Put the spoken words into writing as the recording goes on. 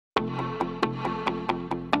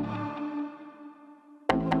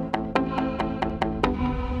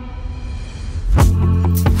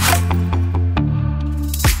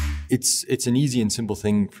It's an easy and simple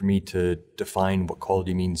thing for me to define what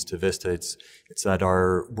quality means to Vista. It's that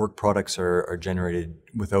our work products are generated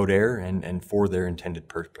without error and for their intended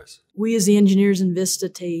purpose. We as the engineers in Vista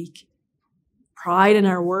take pride in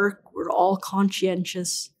our work. We're all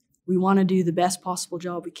conscientious. We want to do the best possible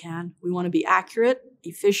job we can. We want to be accurate,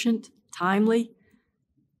 efficient, timely.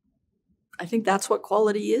 I think that's what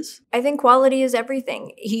quality is. I think quality is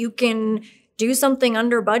everything. You can do something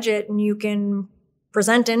under budget and you can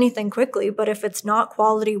present anything quickly, but if it's not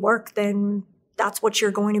quality work, then that's what you're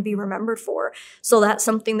going to be remembered for. So that's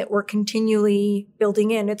something that we're continually building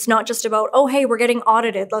in. It's not just about, oh, hey, we're getting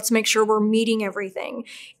audited. Let's make sure we're meeting everything.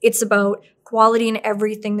 It's about quality in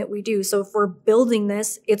everything that we do. So if we're building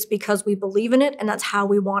this, it's because we believe in it, and that's how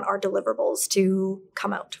we want our deliverables to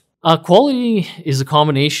come out. Quality is a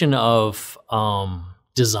combination of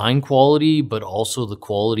design quality, but also the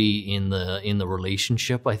quality in the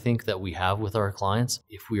relationship, I think, that we have with our clients.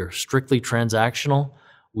 If we are strictly transactional,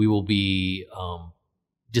 we will be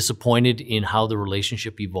disappointed in how the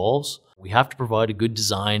relationship evolves. We have to provide a good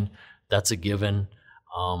design. That's a given.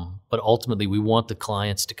 But ultimately, we want the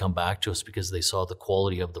clients to come back to us because they saw the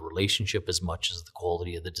quality of the relationship as much as the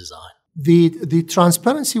quality of the design. The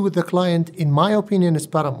transparency with the client, in my opinion, is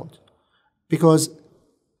paramount. Because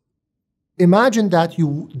imagine that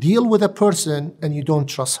you deal with a person and you don't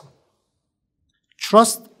trust him.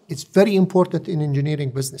 Trust is very important in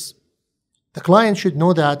engineering business. The client should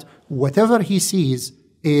know that whatever he sees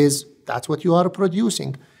that's what you are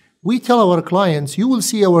producing. We tell our clients, you will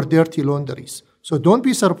see our dirty laundries. So don't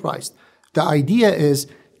be surprised. The idea is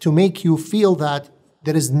to make you feel that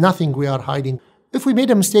there is nothing we are hiding. If we made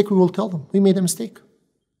a mistake, we will tell them we made a mistake.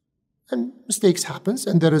 And mistakes happens,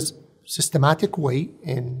 and there is systematic way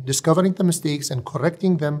in discovering the mistakes and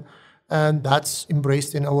correcting them, and that's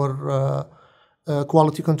embraced in our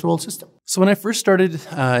quality control system. So when I first started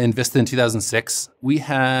in Vista in 2006, we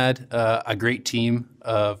had a great team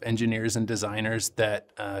of engineers and designers that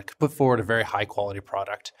could put forward a very high quality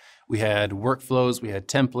product. We had workflows, we had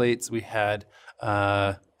templates, we had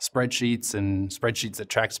spreadsheets and spreadsheets that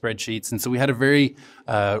track spreadsheets. And so we had a very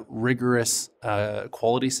rigorous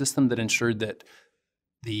quality system that ensured that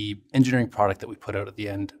the engineering product that we put out at the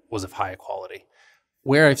end was of high quality.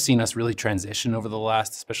 Where I've seen us really transition over the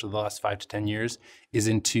last, especially the last 5 to 10 years, is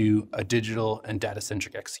into a digital and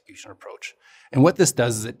data-centric execution approach. And what this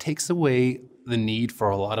does is it takes away the need for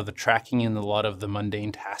a lot of the tracking and a lot of the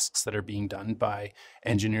mundane tasks that are being done by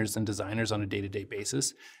engineers and designers on a day-to-day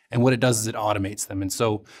basis. And what it does is it automates them. And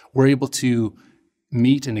so we're able to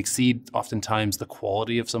meet and exceed oftentimes the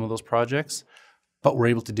quality of some of those projects, but we're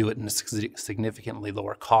able to do it in a significantly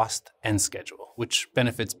lower cost and schedule, which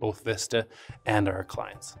benefits both Vista and our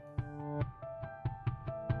clients.